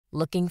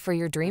Looking for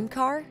your dream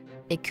car?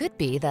 It could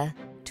be the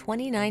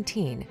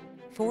 2019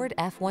 Ford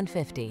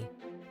F-150.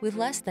 With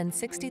less than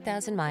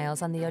 60,000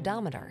 miles on the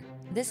odometer,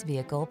 this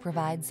vehicle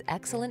provides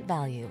excellent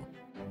value.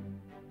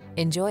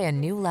 Enjoy a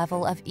new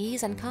level of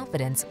ease and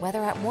confidence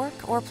whether at work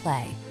or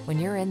play when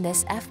you're in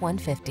this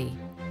F-150.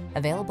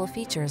 Available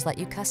features let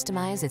you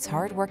customize its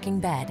hard-working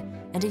bed,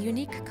 and a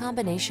unique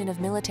combination of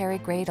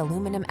military-grade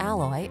aluminum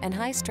alloy and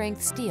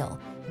high-strength steel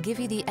give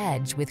you the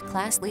edge with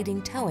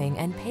class-leading towing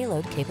and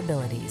payload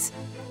capabilities.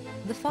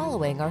 The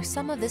following are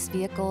some of this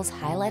vehicle's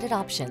highlighted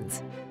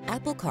options: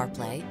 Apple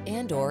CarPlay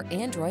and/or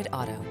Android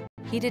Auto,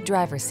 heated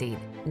driver's seat,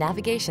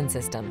 navigation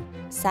system,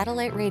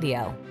 satellite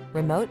radio,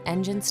 remote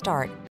engine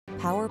start,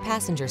 power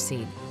passenger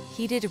seat,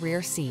 heated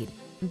rear seat,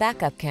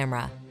 backup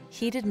camera,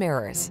 heated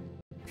mirrors,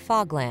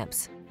 fog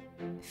lamps.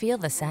 Feel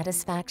the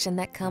satisfaction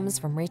that comes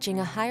from reaching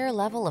a higher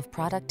level of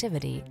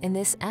productivity in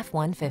this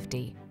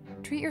F-150.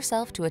 Treat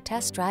yourself to a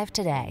test drive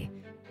today.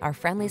 Our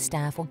friendly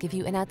staff will give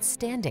you an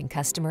outstanding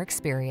customer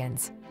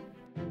experience.